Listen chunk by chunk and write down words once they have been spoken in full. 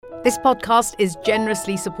This podcast is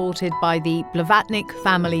generously supported by the Blavatnik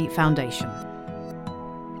Family Foundation.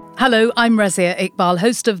 Hello, I'm Razia Iqbal,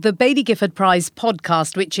 host of the Baillie Gifford Prize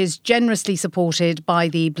podcast, which is generously supported by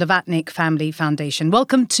the Blavatnik Family Foundation.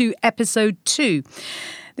 Welcome to episode 2.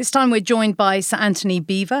 This time we're joined by Sir Antony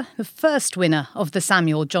Beevor, the first winner of the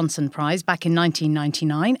Samuel Johnson Prize back in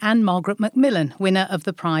 1999, and Margaret MacMillan, winner of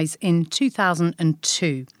the prize in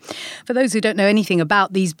 2002. For those who don't know anything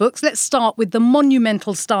about these books, let's start with the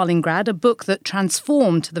monumental Stalingrad, a book that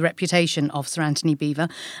transformed the reputation of Sir Antony Beevor,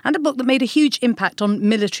 and a book that made a huge impact on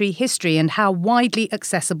military history and how widely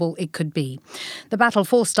accessible it could be. The battle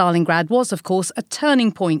for Stalingrad was, of course, a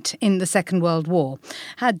turning point in the Second World War.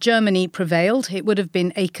 Had Germany prevailed, it would have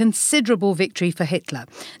been a considerable victory for Hitler.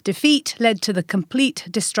 Defeat led to the complete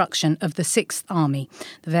destruction of the Sixth Army,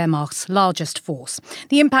 the Wehrmacht's largest force.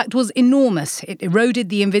 The impact was enormous. It eroded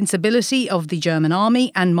the invincibility of the German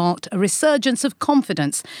army and marked a resurgence of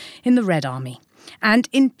confidence in the Red Army. And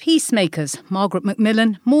in Peacemakers, Margaret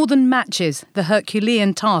MacMillan more than matches the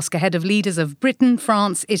Herculean task ahead of leaders of Britain,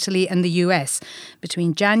 France, Italy and the US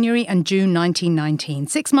between January and June 1919,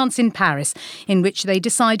 6 months in Paris, in which they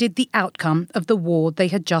decided the outcome of the war they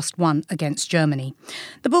had just won against Germany.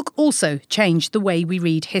 The book also changed the way we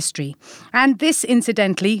read history. And this,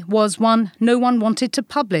 incidentally, was one no one wanted to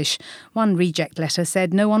publish. One reject letter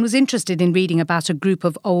said no one was interested in reading about a group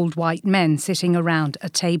of old white men sitting around a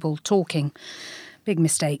table talking. Big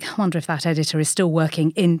mistake. I wonder if that editor is still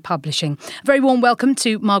working in publishing. A very warm welcome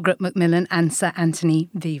to Margaret MacMillan and Sir Antony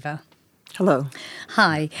Beevor. Hello.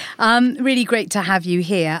 Hi. Really great to have you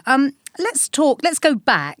here. Let's go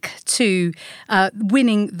back to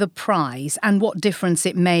winning the prize and what difference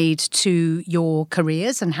it made to your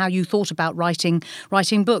careers and how you thought about writing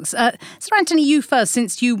books. Sir Antony, you first,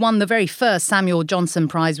 since you won the very first Samuel Johnson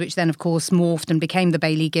Prize, which then, of course, morphed and became the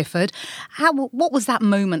Baillie Gifford. What was that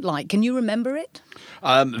moment like? Can you remember it?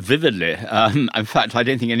 Vividly. In fact, I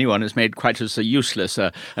don't think anyone has made quite as useless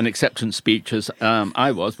an acceptance speech as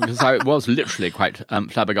I was, because I was literally quite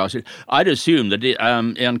flabbergasted. I'd assumed that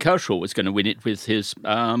Ian Kershaw was going to win it with his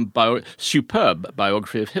superb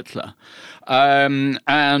biography of Hitler. And,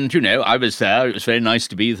 I was there. It was very nice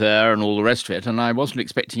to be there and all the rest of it. And I wasn't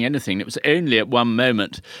expecting anything. It was only at one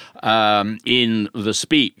moment in the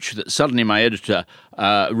speech that suddenly my editor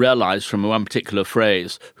realised from one particular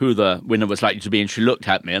phrase who the winner was likely to be. And she looked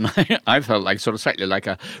at me and I felt like slightly like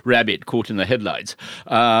a rabbit caught in the headlights.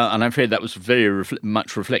 And I'm afraid that was very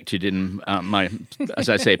much reflected in my, as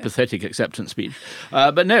I say, pathetic acceptance speech.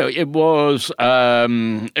 But no, it was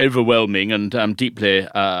overwhelming and deeply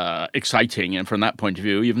exciting. And from that point of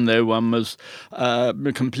view, even though one was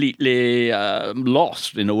completely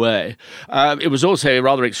lost in a way, it was also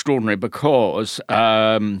rather extraordinary because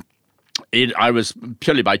I was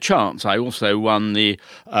purely by chance. I also won the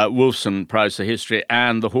Wolfson Prize for History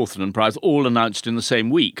and the Hawthorne Prize, all announced in the same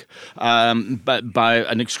week, but by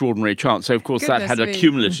an extraordinary chance. So, of course, that had a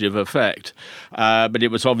cumulative effect. But it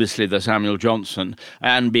was obviously the Samuel Johnson,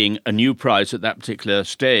 and being a new prize at that particular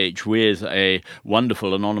stage with a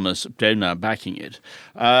wonderful anonymous donor backing it.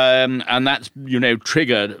 And that's,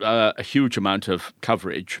 triggered a huge amount of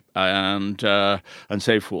coverage and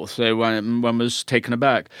so forth. So one was taken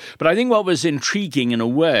aback. But I think what was intriguing in a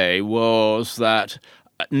way was that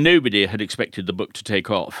nobody had expected the book to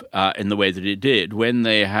take off in the way that it did. When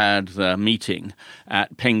they had the meeting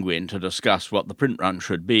at Penguin to discuss what the print run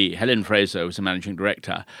should be, Helen Fraser, who was the managing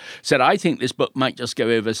director, said, "I think this book might go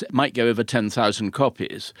over 10,000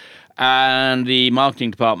 copies." And the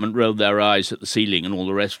marketing department rolled their eyes at the ceiling and all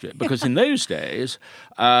the rest of it. Because in those days,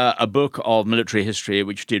 a book of military history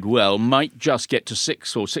which did well might just get to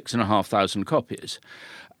 6,000 or 6,500 copies.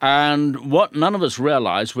 And what none of us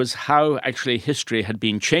realized was how actually history had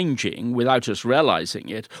been changing without us realizing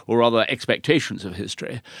it, or rather expectations of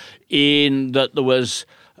history, in that there was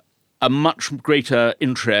a much greater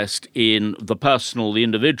interest in the personal, the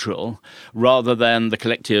individual, rather than the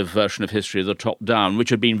collective version of history, the top down, which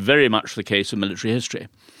had been very much the case in military history.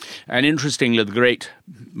 And interestingly, the great,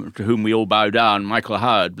 to whom we all bow down, Michael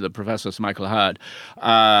Howard, the Professor Sir Michael Howard,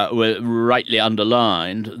 rightly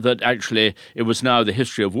underlined that actually it was now the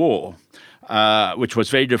history of war, which was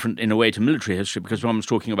very different in a way to military history, because one was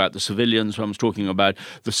talking about the civilians, one was talking about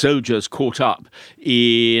the soldiers caught up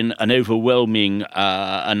in an overwhelming,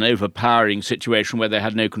 an overpowering situation where they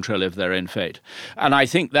had no control over their own fate. And I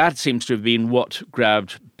think that seems to have been what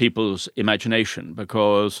grabbed people's imagination,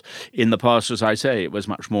 because in the past, as I say, it was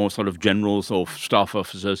much more sort of generals or staff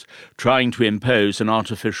officers trying to impose an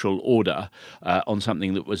artificial order on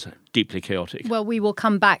something that was deeply chaotic. Well, we will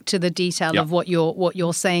come back to the detail of what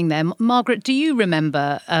you're saying there. Margaret, do you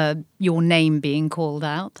remember your name being called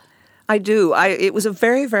out? I do. It was a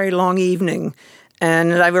very, very long evening.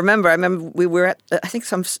 And I remember we were at, I think,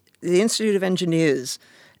 the Institute of Engineers.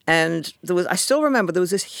 And I still remember there was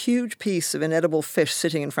this huge piece of inedible fish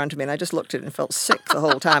sitting in front of me, and I just looked at it and felt sick the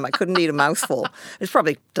whole time. I couldn't eat a mouthful. It was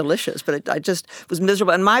probably delicious, but I just was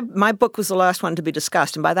miserable. And my book was the last one to be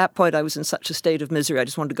discussed. And by that point, I was in such a state of misery, I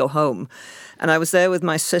just wanted to go home. And I was there with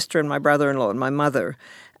my sister and my brother-in-law and my mother.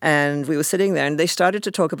 And we were sitting there, and they started to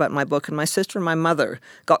talk about my book, and my sister and my mother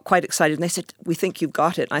got quite excited, and they said, "We think you've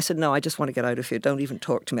got it." And I said, "No, I just want to get out of here. Don't even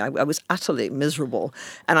talk to me." I was utterly miserable.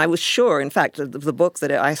 And I was sure, in fact, the book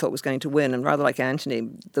that I thought was going to win, and rather like Antony,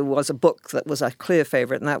 there was a book that was a clear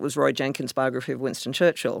favourite, and that was Roy Jenkins' biography of Winston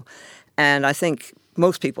Churchill. And I think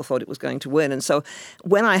most people thought it was going to win. And so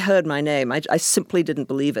when I heard my name, I simply didn't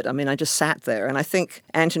believe it. I mean, I just sat there. And I think,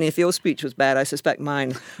 Antony, if your speech was bad, I suspect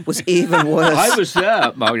mine was even worse. I was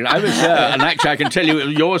there, Margaret. I was there. And actually, I can tell you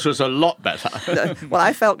yours was a lot better. Well,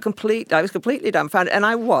 I was completely dumbfounded. And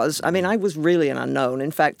I was really an unknown.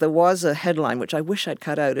 In fact, there was a headline, which I wish I'd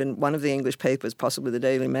cut out in one of the English papers, possibly the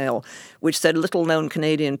Daily Mail, which said, "Little-known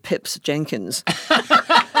Canadian Pips Jenkins."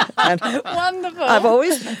 And wonderful. I've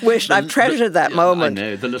always wished, I've treasured that moment. I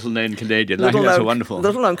know, the little-known Canadian. I think that's wonderful.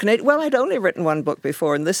 Little-known Canadian. Well, I'd only written one book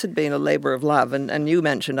before, and this had been a labour of love. And you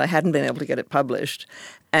mentioned I hadn't been able to get it published.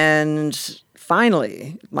 And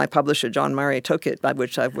finally, my publisher, John Murray, took it, by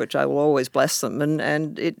which I will always bless them.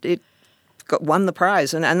 And it won the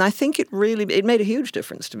prize. And I think it made a huge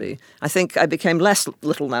difference to me. I think I became less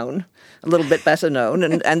little-known, a little bit better known.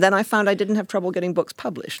 And then I found I didn't have trouble getting books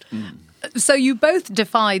published. Mm. So you both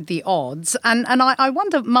defied the odds, and I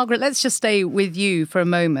wonder, Margaret, let's just stay with you for a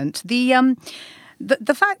moment. The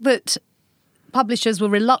fact that publishers were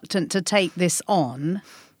reluctant to take this on,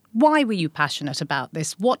 why were you passionate about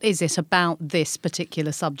this? What is it about this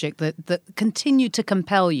particular subject that continued to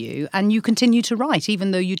compel you, and you continue to write,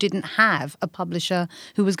 even though you didn't have a publisher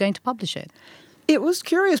who was going to publish it? It was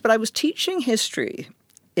curious, but I was teaching history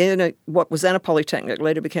in what was then a polytechnic,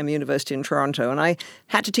 later became a university in Toronto, and I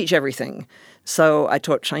had to teach everything. So I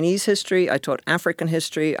taught Chinese history, I taught African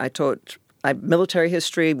history, I taught military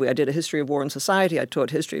history, I did a history of war and society, I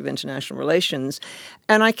taught history of international relations,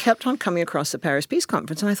 and I kept on coming across the Paris Peace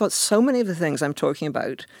Conference, and I thought so many of the things I'm talking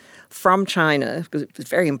about, from China, because it was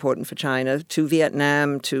very important for China, to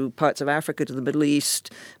Vietnam, to parts of Africa, to the Middle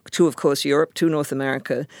East, to, of course, Europe, to North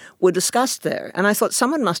America, were discussed there. And I thought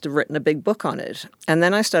someone must have written a big book on it. And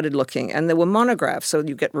then I started looking, and there were monographs. So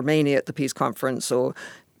you get Romania at the Peace Conference, or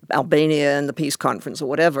Albania and the Peace Conference, or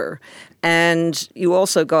whatever. And you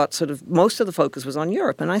also got most of the focus was on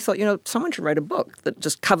Europe. And I thought, someone should write a book that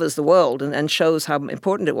just covers the world and shows how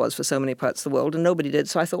important it was for so many parts of the world. And nobody did.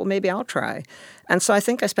 So I thought, well, maybe I'll try. And so I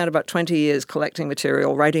think I spent about 20 years collecting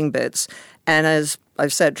material, writing bits, and as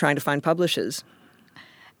I've said, trying to find publishers.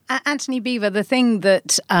 Antony Beevor, the thing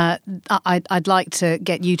that I'd like to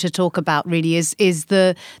get you to talk about really is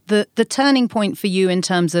the turning point for you in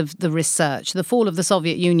terms of the research. The fall of the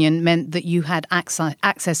Soviet Union meant that you had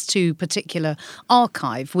access to particular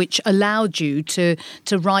archive, which allowed you to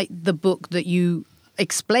write the book that you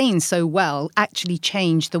explain so well, actually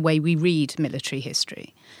changed the way we read military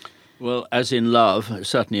history. Well, as in love,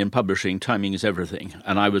 certainly in publishing, timing is everything.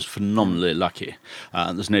 And I was phenomenally lucky.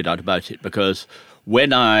 There's no doubt about it, because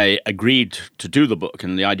when I agreed to do the book,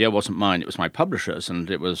 and the idea wasn't mine, it was my publisher's, and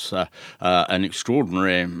it was an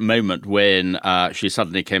extraordinary moment when she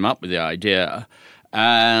suddenly came up with the idea.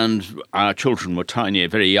 And our children were tiny,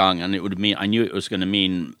 very young, and I knew it was going to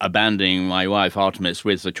mean abandoning my wife Artemis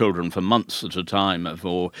with the children for months at a time,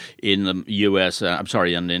 in the US,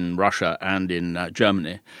 and in Russia and in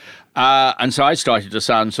Germany. And so I started to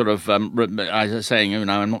sound I was saying,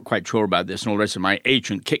 I'm not quite sure about this, and all the rest of my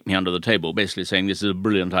agent kicked me under the table, basically saying, this is a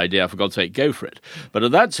brilliant idea, for God's sake, go for it. But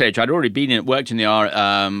at that stage, I'd already worked in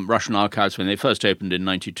the Russian archives when they first opened in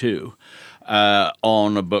 1992.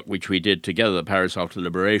 On a book which we did together, Paris After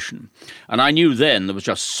Liberation. And I knew then there was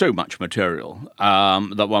just so much material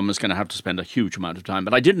that one was going to have to spend a huge amount of time.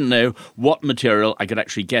 But I didn't know what material I could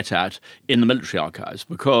actually get at in the military archives,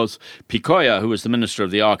 because Pikoya, who was the Minister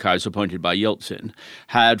of the Archives appointed by Yeltsin,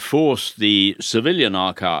 had forced the civilian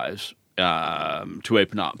archives to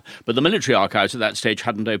open up. But the military archives at that stage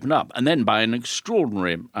hadn't opened up. And then by an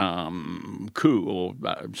extraordinary coup or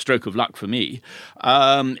stroke of luck for me,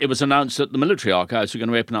 it was announced that the military archives were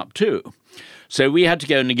going to open up too. So we had to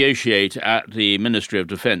go and negotiate at the Ministry of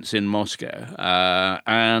Defense in Moscow.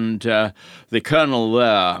 And the colonel there,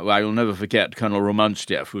 I'll never forget, Colonel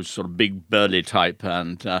Romanstiev, who was sort of big, burly type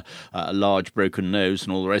and a large broken nose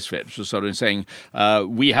and all the rest of it, was sort of saying,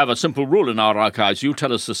 we have a simple rule in our archives. You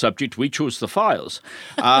tell us the subject, we choose the files.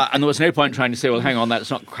 And there was no point trying to say, well, hang on, that's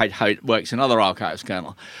not quite how it works in other archives,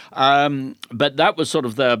 Colonel. But that was sort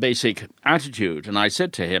of their basic attitude. And I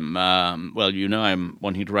said to him, well, you know, I'm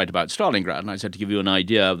wanting to write about Stalingrad. And I said, to give you an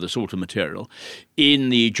idea of the sort of material, in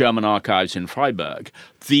the German archives in Freiburg,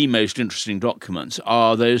 the most interesting documents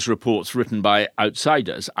are those reports written by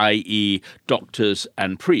outsiders, i.e. doctors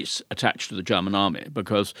and priests attached to the German army,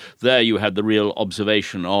 because there you had the real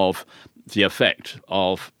observation of the effect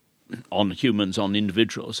of on humans, on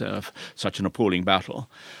individuals, of such an appalling battle.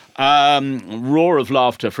 Roar of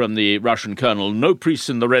laughter from the Russian colonel, no priests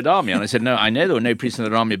in the Red Army. And I said, no, I know there were no priests in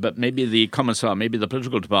the Red Army, but maybe the commissar, maybe the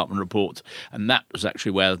political department reports. And that was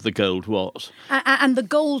actually where the gold was. And the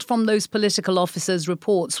gold from those political officers'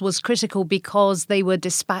 reports was critical because they were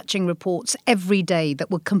dispatching reports every day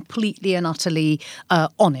that were completely and utterly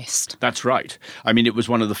honest. That's right. I mean, it was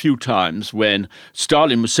one of the few times when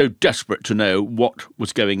Stalin was so desperate to know what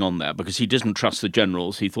was going on there because he didn't trust the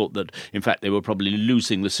generals. He thought that, in fact, they were probably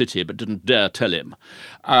losing the city, but didn't dare tell him.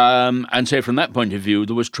 And so from that point of view,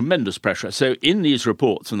 there was tremendous pressure. So in these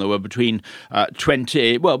reports, and there were between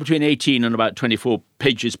 18 and about 24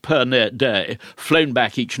 pages per day, flown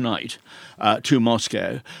back each night to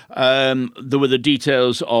Moscow. There were the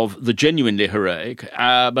details of the genuinely heroic,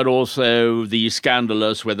 but also the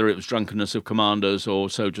scandalous, whether it was drunkenness of commanders or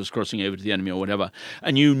soldiers crossing over to the enemy or whatever.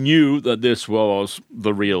 And you knew that this was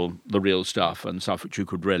the real stuff and stuff which you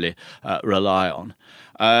could really rely on.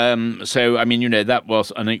 So, I mean, you know, that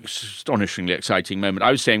was an astonishingly exciting moment.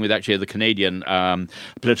 I was staying with actually the Canadian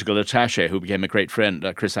political attaché who became a great friend,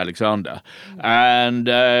 Chris Alexander. And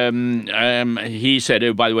he said,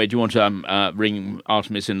 oh, by the way, do you want to ring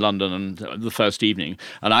Artemis in London and the first evening?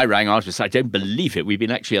 And I rang Artemis. I don't believe it. We've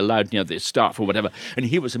been actually allowed near this stuff or whatever. And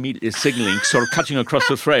he was immediately signalling, sort of cutting across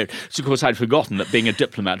the throat. So, of course, I'd forgotten that being a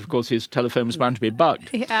diplomat, of course, his telephone was bound to be bugged.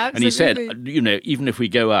 Yeah, and he said, you know, even if we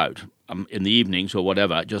go out in the evenings or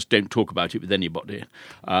whatever, just don't talk about it with anybody,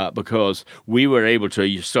 because we were able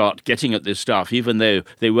to start getting at this stuff, even though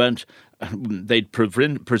they'd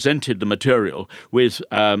presented the material with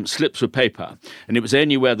slips of paper, and it was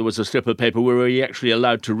only where there was a slip of paper where we were actually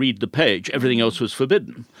allowed to read the page. Everything else was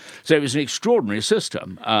forbidden. So it was an extraordinary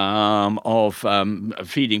system of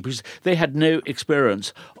feeding, because they had no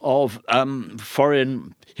experience of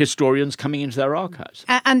foreign historians coming into their archives.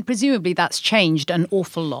 And presumably that's changed an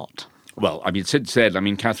awful lot. Well, I mean, Sid said,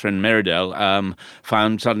 Catherine Meridell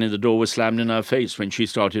found suddenly the door was slammed in her face when she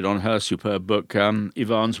started on her superb book,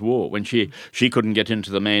 Ivan's War, when she couldn't get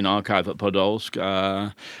into the main archive at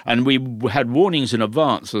Podolsk. And we had warnings in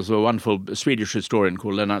advance. There's a wonderful Swedish historian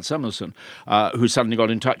called Lennart Samuelsson, who suddenly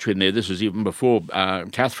got in touch with me. This was even before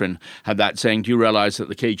Catherine had that, saying, do you realize that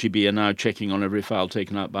the KGB are now checking on every file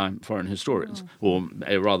taken out by foreign historians, or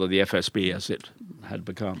rather the FSB as it had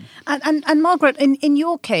become? And Margaret, in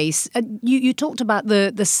your case, you talked about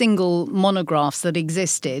the single monographs that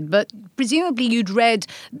existed, but presumably you'd read,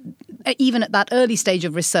 even at that early stage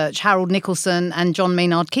of research, Harold Nicholson and John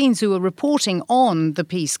Maynard Keynes, who were reporting on the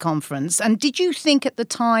peace conference. And did you think at the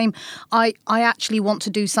time, I actually want to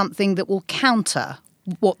do something that will counter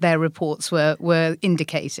what their reports were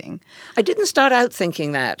indicating? I didn't start out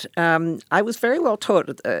thinking that. I was very well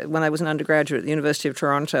taught when I was an undergraduate at the University of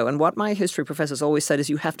Toronto, and what my history professors always said is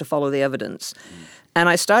you have to follow the evidence. And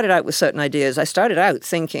I started out with certain ideas. I started out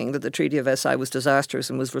thinking that the Treaty of Versailles was disastrous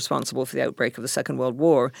and was responsible for the outbreak of the Second World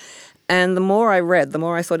War. And the more I read, the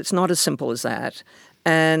more I thought it's not as simple as that.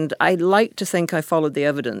 And I like to think I followed the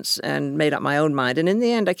evidence and made up my own mind. And in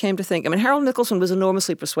the end, I came to think, Harold Nicholson was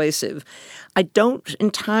enormously persuasive. I don't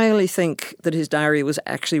entirely think that his diary was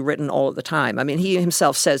actually written all at the time. He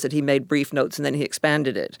himself says that he made brief notes and then he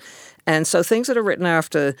expanded it. And so things that are written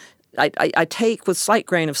after, I take with slight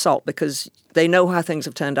grain of salt, because they know how things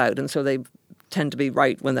have turned out, and so they tend to be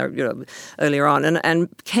right when they're earlier on. And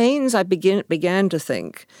Keynes, I began to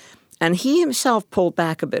think, and he himself pulled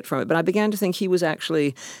back a bit from it, but I began to think he was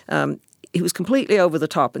actually he was completely over the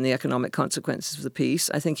top in the economic consequences of the peace.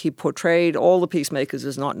 I think he portrayed all the peacemakers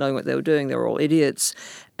as not knowing what they were doing. They were all idiots.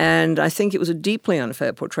 And I think it was a deeply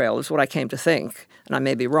unfair portrayal, is what I came to think. And I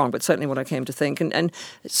may be wrong, but certainly what I came to think. And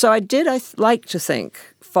so I did, like to think,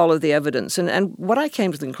 follow the evidence. And what I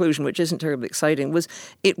came to the conclusion, which isn't terribly exciting, was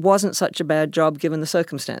it wasn't such a bad job given the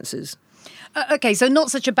circumstances. Okay, so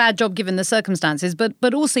not such a bad job given the circumstances,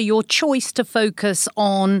 but also your choice to focus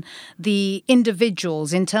on the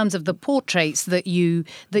individuals in terms of the portraits that you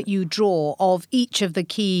draw of each of the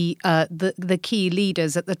key the key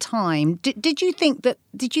leaders at the time.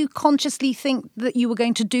 Did you consciously think that you were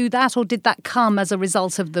going to do that, or did that come as a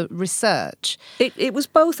result of the research? It was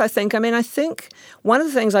both, I think. I mean, I think one of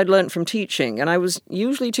the things I'd learned from teaching, and I was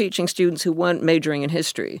usually teaching students who weren't majoring in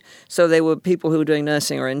history, so they were people who were doing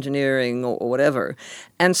nursing or engineering or whatever.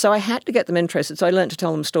 And so I had to get them interested. So I learned to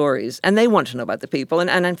tell them stories. And they want to know about the people.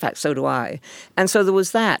 And in fact, so do I. And so there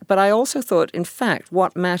was that. But I also thought, in fact,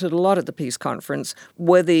 what mattered a lot at the Peace Conference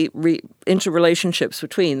were the interrelationships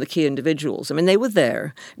between the key individuals. I mean, they were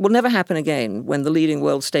there. It will never happen again when the leading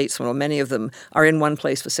world statesmen, or many of them, are in one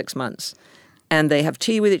place for 6 months. And they have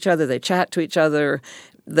tea with each other. They chat to each other.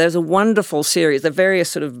 There's a wonderful series. There are various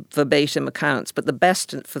sort of verbatim accounts, but the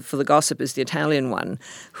best for the gossip is the Italian one,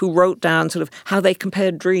 who wrote down sort of how they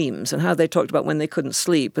compared dreams and how they talked about when they couldn't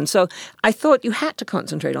sleep. And so I thought you had to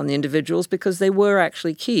concentrate on the individuals because they were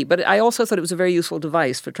actually key. But I also thought it was a very useful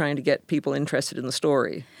device for trying to get people interested in the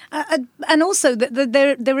story. And also,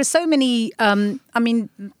 there are so many,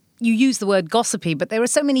 you use the word gossipy, but there are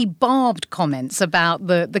so many barbed comments about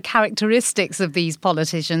the characteristics of these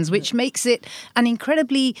politicians, which makes it an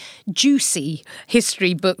incredibly juicy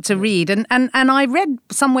history book to read. And I read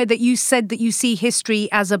somewhere that you said that you see history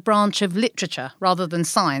as a branch of literature rather than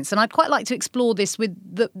science. And I'd quite like to explore this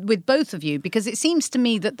with both of you, because it seems to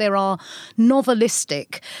me that there are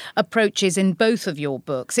novelistic approaches in both of your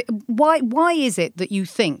books. Why is it that you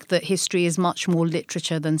think that history is much more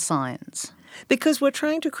literature than science? Because we're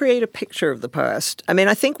trying to create a picture of the past. I mean,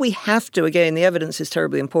 I think we have to, again, the evidence is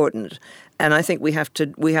terribly important. And I think we have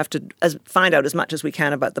to find out as much as we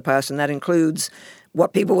can about the past. And that includes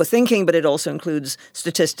what people were thinking, but it also includes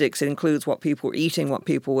statistics. It includes what people were eating,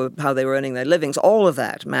 how they were earning their livings. All of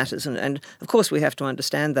that matters. And of course, we have to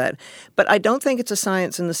understand that. But I don't think it's a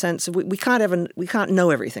science in the sense of we can't know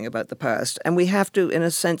everything about the past. And we have to, in a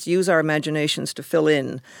sense, use our imaginations to fill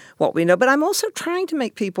in what we know. But I'm also trying to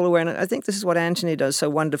make people aware, and I think this is what Antony does so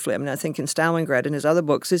wonderfully. I mean, I think in Stalingrad and his other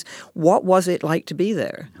books is, what was it like to be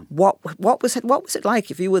there? What was it like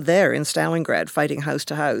if you were there in Stalingrad fighting house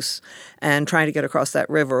to house and trying to get across that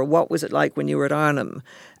river? Or what was it like when you were at Arnhem?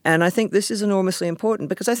 And I think this is enormously important,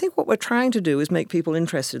 because I think what we're trying to do is make people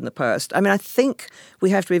interested in the past. I mean, I think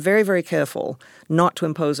we have to be very, very careful not to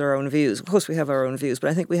impose our own views. Of course, we have our own views, but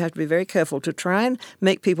I think we have to be very careful to try and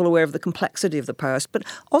make people aware of the complexity of the past, but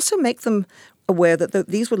also make them aware that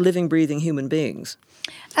these were living, breathing human beings.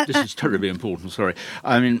 This is terribly important, sorry.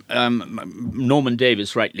 I mean, Norman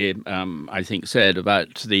Davies rightly, I think, said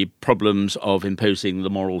about the problems of imposing the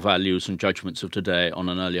moral values and judgments of today on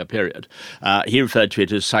an earlier period. He referred to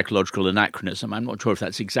it as psychological anachronism. I'm not sure if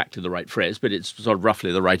that's exactly the right phrase, but it's sort of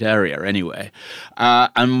roughly the right area anyway.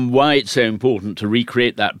 And why it's so important to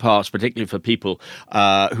recreate that past, particularly for people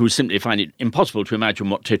who simply find it impossible to imagine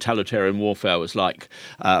what totalitarian warfare was like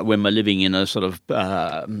when we're living in a sort of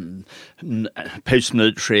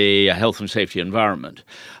post-military health and safety environment.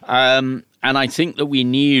 And I think that we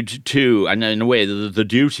need to, and in a way, the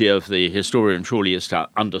duty of the historian surely is to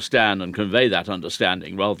understand and convey that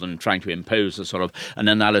understanding rather than trying to impose a sort of an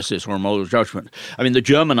analysis or a moral judgment. I mean, the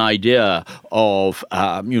German idea of,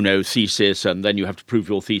 thesis, and then you have to prove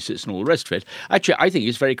your thesis and all the rest of it, actually, I think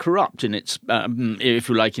is very corrupt in its, if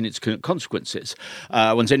you like, in its consequences.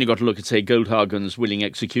 One's only got to look at, say, Goldhagen's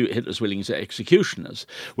Hitler's willing executioners,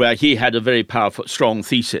 where he had a very powerful, strong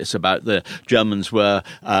thesis about the Germans were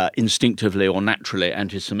instinctively or naturally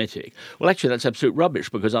anti-Semitic. Well, actually, that's absolute rubbish,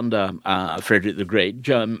 because under Frederick the Great,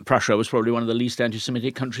 Prussia was probably one of the least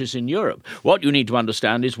anti-Semitic countries in Europe. What you need to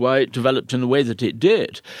understand is why it developed in the way that it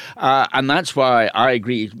did. And that's why I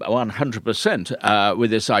agree 100%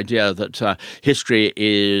 with this idea that history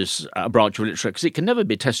is a branch of literature, because it can never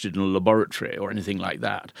be tested in a laboratory or anything like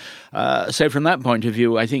that. So from that point of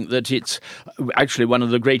view, I think that it's actually one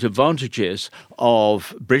of the great advantages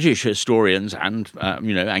of British historians and,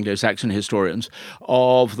 Anglo-Saxon historians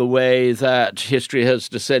of the way that history has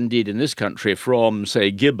descended in this country from,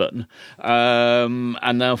 say, Gibbon,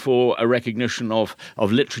 and therefore a recognition of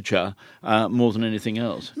literature more than anything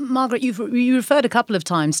else. Margaret, you've you referred a couple of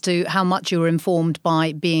times to how much you were informed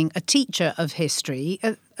by being a teacher of history.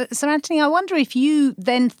 Sir Antony, I wonder if you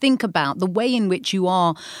then think about the way in which you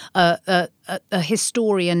are a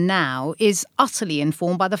historian now is utterly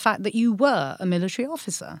informed by the fact that you were a military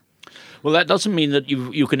officer. Well, that doesn't mean that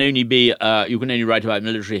you can only write about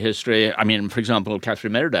military history. I mean, for example,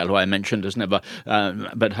 Catherine Merridale, who I mentioned, has never,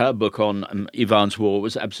 but her book on Ivan's War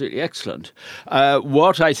was absolutely excellent.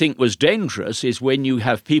 What I think was dangerous is when you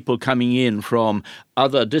have people coming in from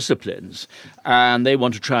other disciplines and they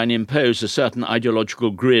want to try and impose a certain ideological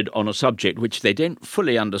grid on a subject which they don't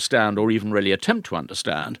fully understand or even really attempt to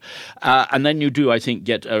understand. And then you do, I think,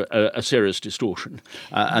 get a serious distortion.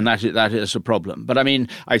 And that is a problem. But I mean,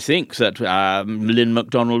 I think that Lynn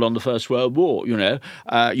MacDonald on the First World War,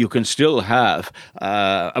 you can still have,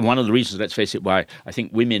 and one of the reasons, let's face it, why I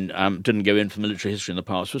think women didn't go in for military history in the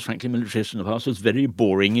past was, frankly, military history in the past was very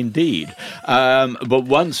boring indeed. But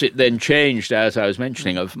once it then changed, as I was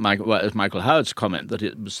mentioning, as Michael Howard's comment, that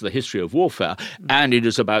it was the history of warfare, and it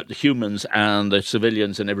is about the humans and the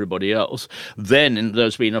civilians and everybody else, then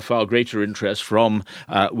there's been a far greater interest from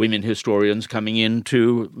women historians coming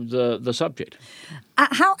into the subject.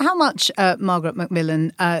 How much, Margaret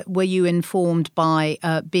MacMillan, were you informed by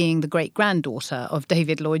being the great-granddaughter of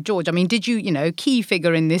David Lloyd George? I mean, did you, key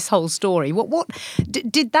figure in this whole story? What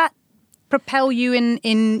did that propel you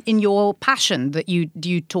in your passion that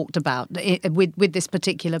you talked about with this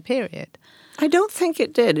particular period? I don't think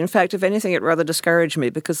it did. In fact, if anything, it rather discouraged me,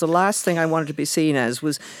 because the last thing I wanted to be seen as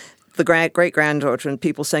was the great-granddaughter, and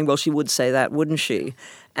people saying, well, she would say that, wouldn't she?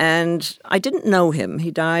 And I didn't know him. He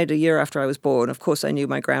died a year after I was born. Of course, I knew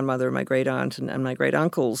my grandmother, my great-aunt, and my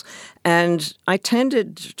great-uncles. And I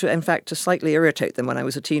tended to, in fact, to slightly irritate them when I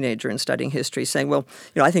was a teenager and studying history, saying, well,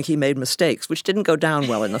 I think he made mistakes, which didn't go down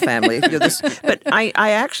well in the family. But I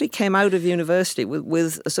actually came out of university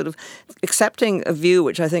with a sort of accepting a view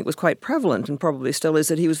which I think was quite prevalent and probably still is,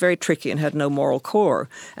 that he was very tricky and had no moral core.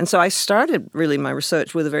 And so I started really my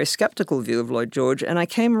research with a very skeptical view of Lloyd George, and I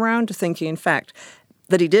came around to thinking, in fact,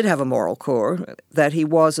 that he did have a moral core, that he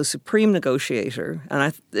was a supreme negotiator, and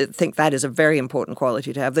I think that is a very important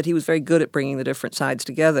quality to have, that he was very good at bringing the different sides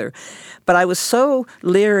together. But I was so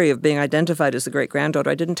leery of being identified as the great-granddaughter,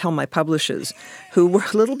 I didn't tell my publishers, who were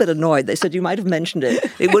a little bit annoyed. They said, you might have mentioned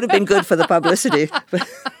it. It would have been good for the publicity.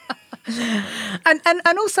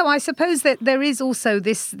 And also, I suppose that there is also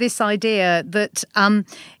this idea that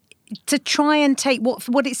to try and take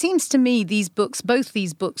what it seems to me both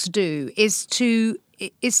these books do is to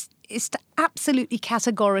absolutely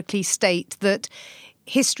categorically state that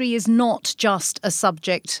history is not just a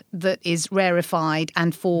subject that is rarefied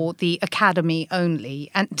and for the academy only,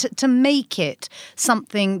 and to make it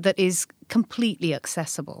something that is completely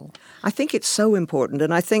accessible. I think it's so important,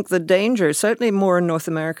 and I think the danger, certainly more in North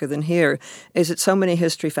America than here, is that so many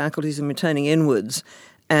history faculties have been turning inwards.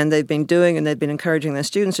 And they've been encouraging their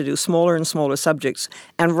students to do smaller and smaller subjects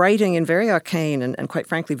and writing in very arcane and quite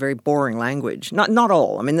frankly, very boring language. Not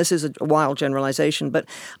all. I mean, this is a wild generalization, but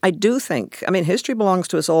I do think, history belongs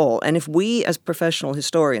to us all. And if we as professional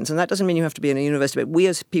historians, and that doesn't mean you have to be in a university, but we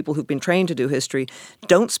as people who've been trained to do history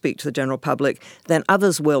don't speak to the general public, then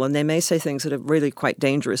others will, and they may say things that are really quite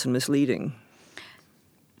dangerous and misleading.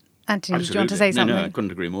 Antony, absolutely. Do you want to say something? No, I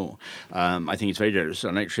couldn't agree more. I think it's very dangerous,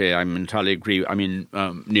 and actually I entirely agree. I mean,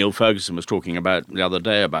 Neil Ferguson was talking about the other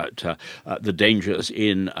day about the dangers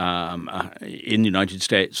in the United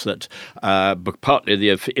States, that partly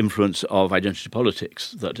the influence of identity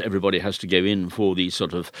politics, that everybody has to go in for these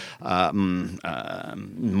sort of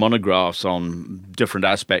monographs on different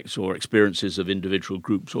aspects or experiences of individual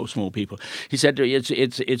groups or small people. He said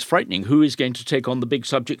it's frightening. Who is going to take on the big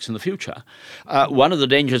subjects in the future? One of the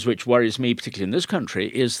dangers which worries me, particularly in this country,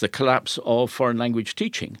 is the collapse of foreign language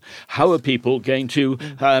teaching. How are people going to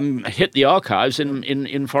hit the archives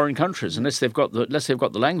in foreign countries unless they've got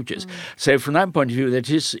the languages? So from that point of view,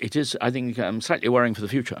 it is I think slightly worrying for the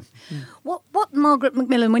future. What Margaret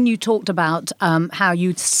MacMillan, when you talked about how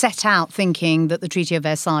you'd set out thinking that the Treaty of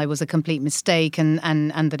Versailles was a complete mistake and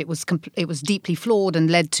that it was deeply flawed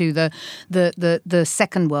and led to the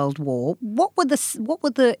Second World War, what were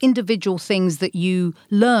the individual things that you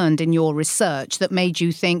learned in your research that made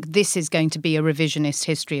you think this is going to be a revisionist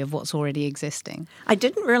history of what's already existing? I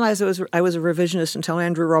didn't realize I was a revisionist until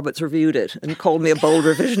Andrew Roberts reviewed it and called me a bold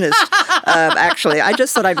revisionist. Actually, I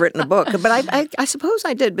just thought I'd written a book. But I suppose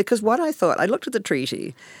I did, because what I thought, I looked at the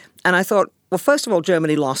treaty and I thought, well, first of all,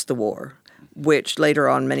 Germany lost the war, which later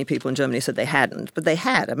on many people in Germany said they hadn't. But they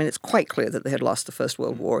had. I mean, it's quite clear that they had lost the First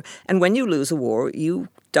World War. And when you lose a war, you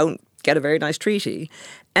don't get a very nice treaty.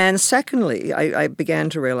 And secondly, I began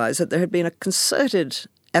to realize that there had been a concerted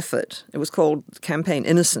effort. It was called Campaign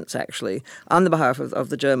Innocence, actually, on the behalf of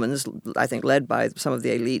the Germans, I think led by some of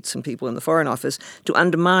the elites and people in the Foreign Office, to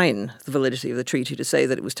undermine the validity of the treaty, to say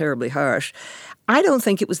that it was terribly harsh. I don't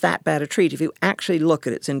think it was that bad a treaty if you actually look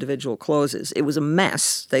at its individual clauses. It was a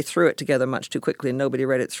mess. They threw it together much too quickly and nobody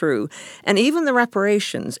read it through. And even the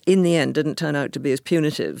reparations, in the end, didn't turn out to be as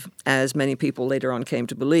punitive as many people later on came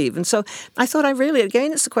to believe. And so I thought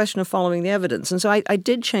again, it's a question of following the evidence. And so I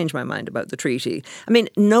did change my mind about the treaty. I mean,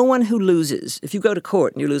 no one who loses, if you go to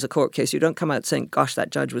court and you lose a court case, you don't come out saying, gosh,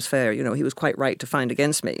 that judge was fair. You know, he was quite right to find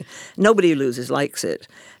against me. Nobody who loses likes it.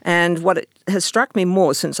 And what it has struck me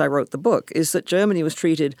more since I wrote the book is that Germany was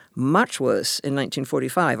treated much worse in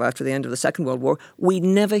 1945 after the end of the Second World War. We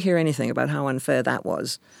never hear anything about how unfair that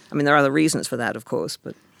was. I mean, there are other reasons for that, of course,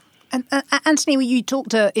 but... And Antony, you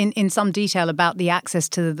talked in some detail about the access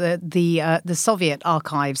to the Soviet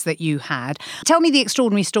archives that you had. Tell me the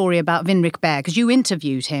extraordinary story about Winrich Beer, because you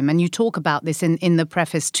interviewed him and you talk about this in the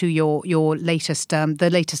preface to your latest the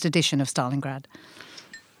latest edition of Stalingrad.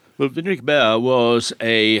 Well, Winrich Beer was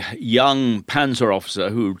a young panzer officer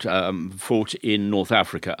who fought in North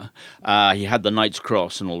Africa. He had the Knight's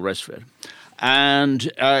Cross and all the rest of it.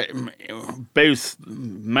 And both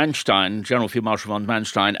Manstein, General Field Marshal von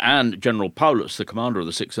Manstein, and General Paulus, the commander of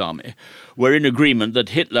the Sixth Army, were in agreement that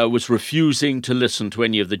Hitler was refusing to listen to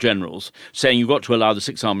any of the generals, saying you've got to allow the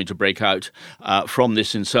Sixth Army to break out from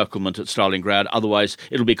this encirclement at Stalingrad, otherwise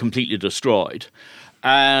it'll be completely destroyed.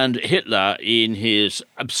 And Hitler, in his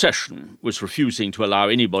obsession, was refusing to allow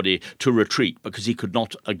anybody to retreat because he could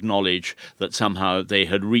not acknowledge that somehow they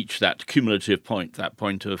had reached that cumulative point, that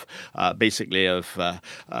point of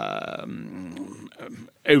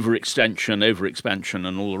overexpansion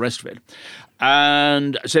and all the rest of it.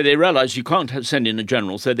 And so they realized you can't send in a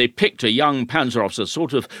general, so they picked a young panzer officer,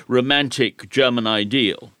 sort of romantic German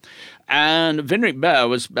ideal. And Winrich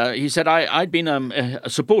Beer he said, I'd been a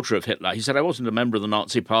supporter of Hitler. He said, I wasn't a member of the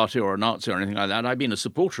Nazi Party or a Nazi or anything like that. I'd been a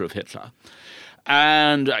supporter of Hitler.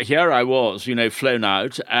 And here I was, flown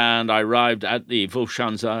out, and I arrived at the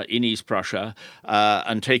Wolfschanze in East Prussia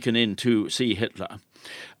and taken in to see Hitler.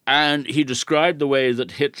 And he described the way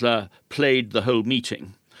that Hitler played the whole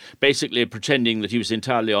meeting, basically pretending that he was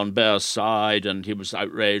entirely on Beer's side and he was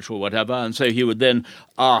outraged or whatever. And so he would then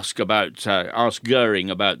ask Goering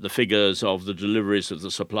about the figures of the deliveries of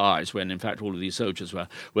the supplies, when in fact all of these soldiers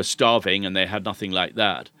were starving and they had nothing like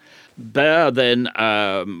that. Beer then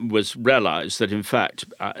realized that in fact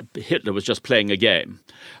Hitler was just playing a game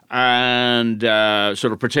and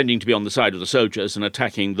sort of pretending to be on the side of the soldiers and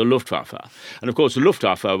attacking the Luftwaffe. And of course the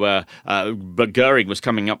Luftwaffe but Goering was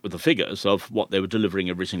coming up with the figures of what they were delivering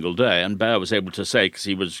every single day, and Beer was able to say, because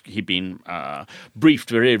he'd been briefed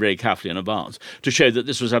very, very carefully in advance, to show that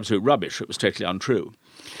this was absolute rubbish. It was totally untrue.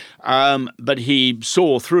 But he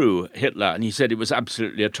saw through Hitler, and he said it was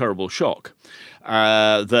absolutely a terrible shock.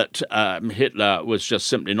 That Hitler was just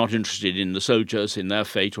simply not interested in the soldiers, in their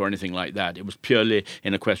fate or anything like that. It was purely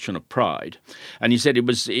in a question of pride. And he said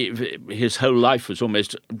his whole life was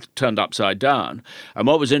almost turned upside down. And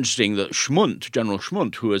what was interesting, that General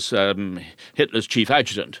Schmundt, who was Hitler's chief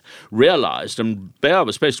adjutant, realized, and Beer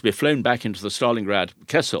was supposed to be flown back into the Stalingrad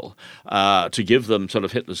Kessel to give them sort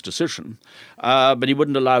of Hitler's decision. But he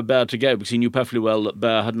wouldn't allow Beer to go because he knew perfectly well that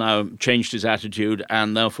Beer had now changed his attitude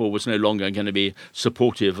and therefore was no longer going to be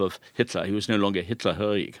supportive of Hitler. He was no longer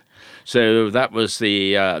Hitlerhörig. So that was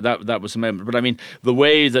the moment. But I mean, the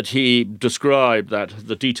way that he described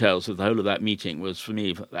the details of the whole of that meeting was, for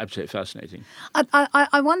me, absolutely fascinating.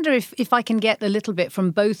 I wonder if I can get a little bit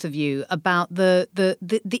from both of you about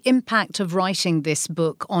the impact of writing this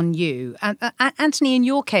book on you. And Antony, in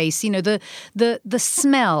your case, the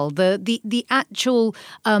smell, the actual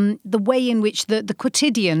the way in which the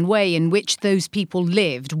quotidian way in which those people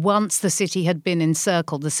lived once the city had been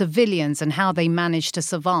encircled, the civilians and how they managed to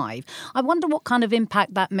survive. I wonder what kind of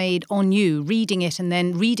impact that made on you, reading it and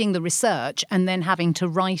then reading the research and then having to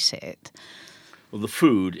write it. Well, the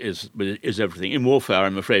food is everything. In warfare,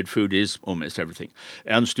 I'm afraid food is almost everything.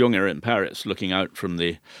 Ernst Junger in Paris, looking out from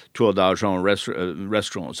the Tour d'Argent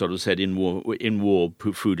restaurant, sort of said, in war,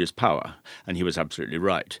 food is power. And he was absolutely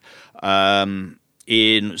right.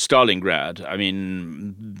 In Stalingrad, I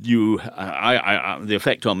mean, the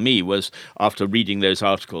effect on me was, after reading those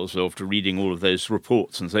articles, after reading all of those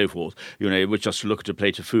reports and so forth, it was just to look at a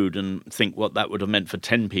plate of food and think what that would have meant for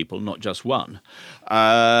 10 people, not just one.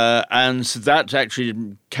 And so that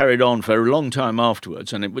actually carried on for a long time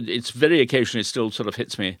afterwards, and it's very occasionally still sort of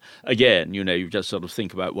hits me again. You just sort of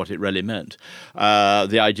think about what it really meant.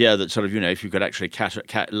 The idea that sort of, if you could actually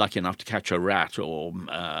lucky enough to catch a rat or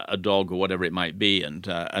a dog or whatever it might be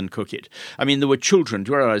and cook it. I mean, there were children.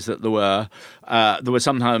 Do you realise that there were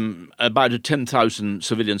sometime about 10,000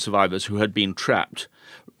 civilian survivors who had been trapped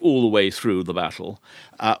all the way through the battle.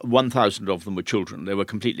 1,000 of them were children. They were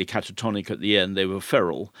completely catatonic at the end. They were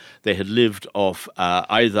feral. They had lived off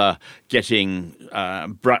either getting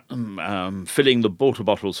filling the water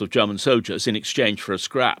bottles of German soldiers in exchange for a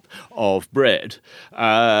scrap of bread,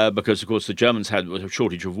 because, of course, the Germans had a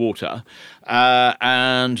shortage of water,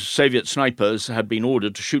 and Soviet snipers had been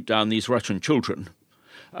ordered to shoot down these Russian children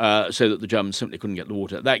so that the Germans simply couldn't get the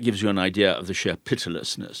water. That gives you an idea of the sheer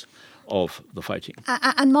pitilessness of the fighting.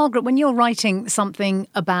 And Margaret, when you're writing something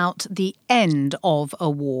about the end of a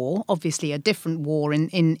war, obviously a different war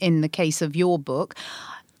in the case of your book,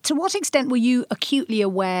 to what extent were you acutely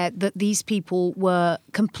aware that these people were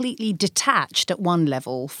completely detached at one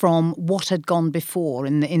level from what had gone before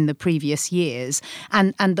in the previous years,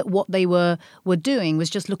 and that what they were doing was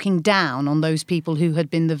just looking down on those people who had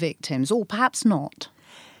been the victims, or perhaps not?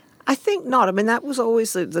 I think not. I mean, that was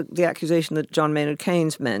always the accusation that John Maynard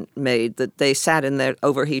Keynes made, that they sat in their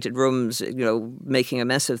overheated rooms, making a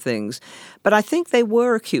mess of things. But I think they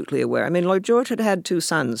were acutely aware. I mean, Lloyd George had 2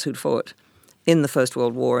 sons who'd fought in the First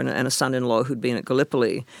World War and a son-in-law who'd been at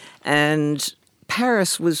Gallipoli. And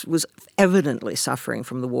Paris was evidently suffering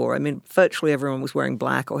from the war. I mean, virtually everyone was wearing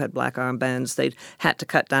black or had black armbands. They'd had to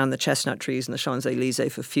cut down the chestnut trees in the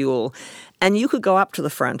Champs-Élysées for fuel. And you could go up to the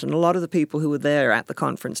front, and a lot of the people who were there at the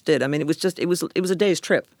conference did. I mean, it was a day's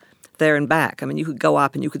trip there and back. I mean, you could go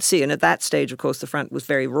up and you could see. And at that stage, of course, the front was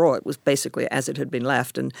very raw. It was basically as it had been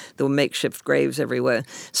left, and there were makeshift graves everywhere.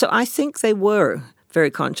 So I think they were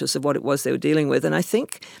very conscious of what it was they were dealing with. And I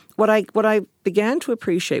think what I began to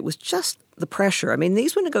appreciate was just the pressure. I mean,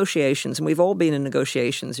 these were negotiations, and we've all been in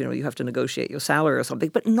negotiations. You have to negotiate your salary or something,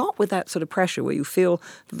 but not with that sort of pressure where you feel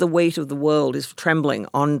that the weight of the world is trembling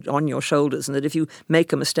on your shoulders, and that if you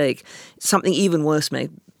make a mistake, something even worse may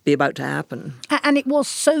be about to happen. And it was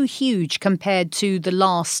so huge compared to the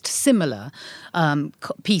last similar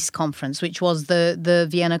peace conference, which was the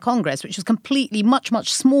Vienna Congress, which was completely much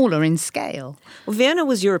smaller in scale. Well, Vienna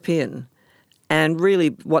was European. And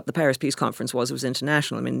really what the Paris Peace Conference was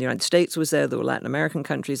international. I mean, the United States was there were Latin American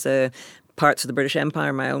countries there, parts of the British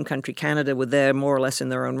Empire, my own country, Canada, were there more or less in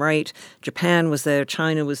their own right. Japan was there,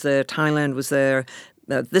 China was there, Thailand was there.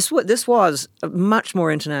 This was much more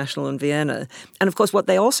international in Vienna. And of course, what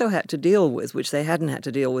they also had to deal with, which they hadn't had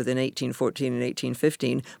to deal with in 1814 and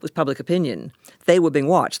 1815, was public opinion. They were being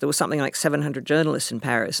watched. There was something like 700 journalists in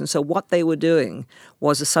Paris. And so what they were doing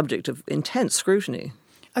was a subject of intense scrutiny.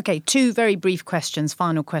 Okay, 2 very brief questions,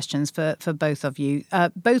 final questions for both of you.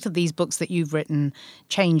 Both of these books that you've written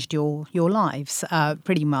changed your lives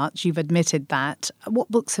pretty much. You've admitted that. What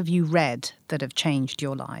books have you read that have changed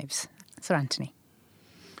your lives? Sir Antony.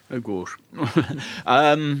 Oh, gosh.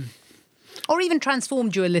 Or even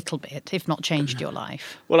transformed you a little bit, if not changed your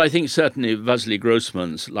life. Well, I think certainly Vasily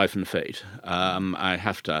Grossman's Life and Fate. I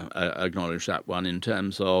have to acknowledge that one in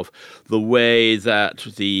terms of the way that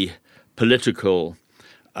the political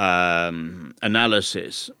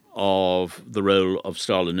analysis of the role of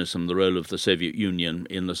Stalinism, the role of the Soviet Union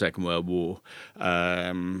in the Second World War,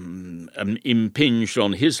 impinged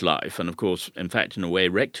on his life and, of course, in fact, in a way,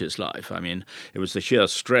 wrecked his life. I mean, it was the sheer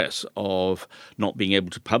stress of not being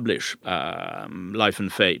able to publish Life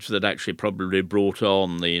and Fate that actually probably brought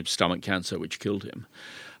on the stomach cancer which killed him.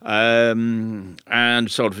 And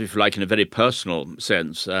sort of, if you like, in a very personal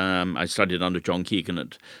sense, I studied under John Keegan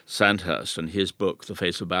at Sandhurst, and his book, The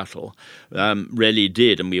Face of Battle, really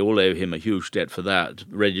did, and we all owe him a huge debt for that,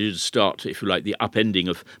 really did start, if you like, the upending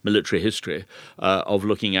of military history, of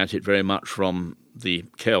looking at it very much from the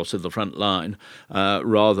chaos of the front line,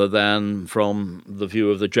 rather than from the view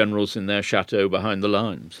of the generals in their chateau behind the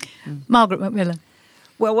lines. Margaret MacMillan.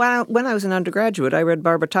 Well, when I was an undergraduate, I read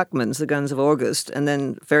Barbara Tuchman's The Guns of August, and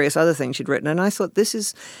then various other things she'd written. And I thought, this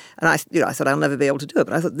is, and I thought I'll never be able to do it,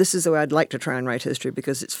 but I thought this is the way I'd like to try and write history,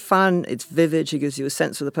 because it's fun, it's vivid, she gives you a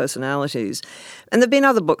sense of the personalities. And there've been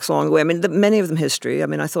other books along the way. I mean, many of them history. I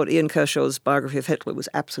mean, I thought Ian Kershaw's biography of Hitler was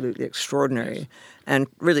absolutely extraordinary and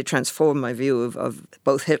really transformed my view of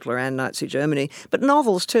both Hitler and Nazi Germany. But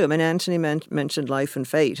novels, too. I mean, Antony mentioned Life and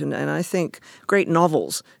Fate, and I think great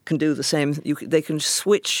novels can do the same. They can swim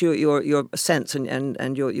switch your sense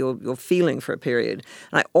and your feeling for a period.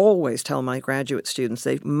 And I always tell my graduate students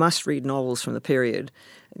they must read novels from the period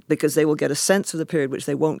because they will get a sense of the period which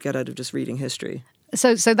they won't get out of just reading history.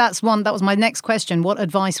 So that's one. That was my next question. What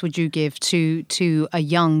advice would you give to a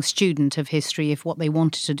young student of history if what they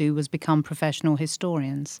wanted to do was become professional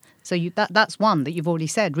historians? So that's one that you've already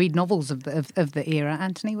said. Read novels of the era.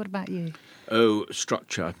 Antony, what about you? Oh,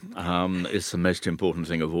 structure is the most important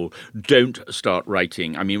thing of all. Don't start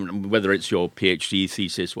writing, I mean, whether it's your PhD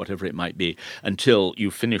thesis, whatever it might be, until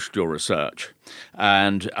you've finished your research.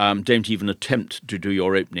 And don't even attempt to do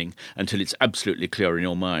your opening until it's absolutely clear in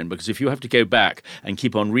your mind. Because if you have to go back and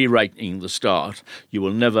keep on rewriting the start, you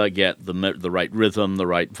will never get the right rhythm, the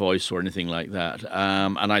right voice, or anything like that.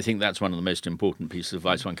 And I think that's one of the most important pieces of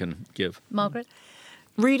advice one can give. Margaret?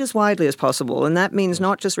 Read as widely as possible, and that means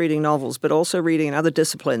not just reading novels, but also reading in other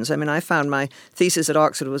disciplines. I mean, I found my thesis at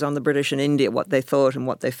Oxford was on the British in India, what they thought and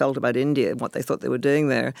what they felt about India and what they thought they were doing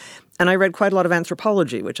there. And I read quite a lot of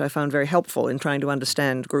anthropology, which I found very helpful in trying to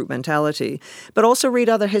understand group mentality, but also read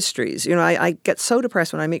other histories. You know, I get so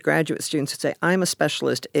depressed when I meet graduate students who say, I'm a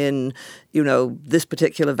specialist in, you know, this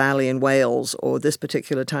particular valley in Wales or this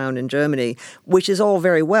particular town in Germany, which is all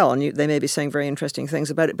very well, and they may be saying very interesting things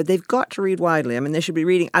about it, but they've got to read widely. I mean, they should be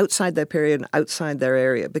reading outside their period and outside their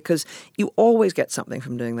area because you always get something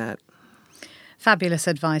from doing that. Fabulous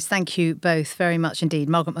advice. Thank you both very much indeed,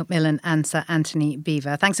 Margaret MacMillan and Sir Antony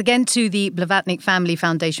Beevor. Thanks again to the Blavatnik Family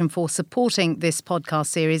Foundation for supporting this podcast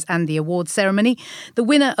series and the awards ceremony. The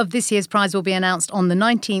winner of this year's prize will be announced on the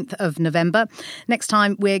 19th of November. Next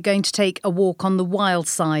time, we're going to take a walk on the wild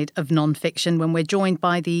side of non-fiction when we're joined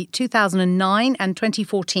by the 2009 and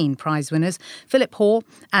 2014 prize winners, Philip Hoare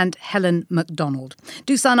and Helen MacDonald.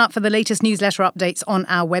 Do sign up for the latest newsletter updates on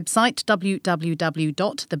our website,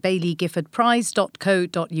 www.thebaileygiffordprize.co.uk,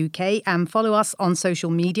 and follow us on social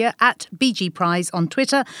media at BG Prize on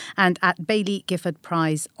Twitter and at Bailey Gifford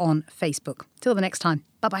Prize on Facebook. Till the next time.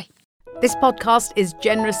 Bye-bye. This podcast is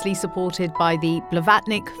generously supported by the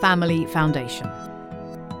Blavatnik Family Foundation.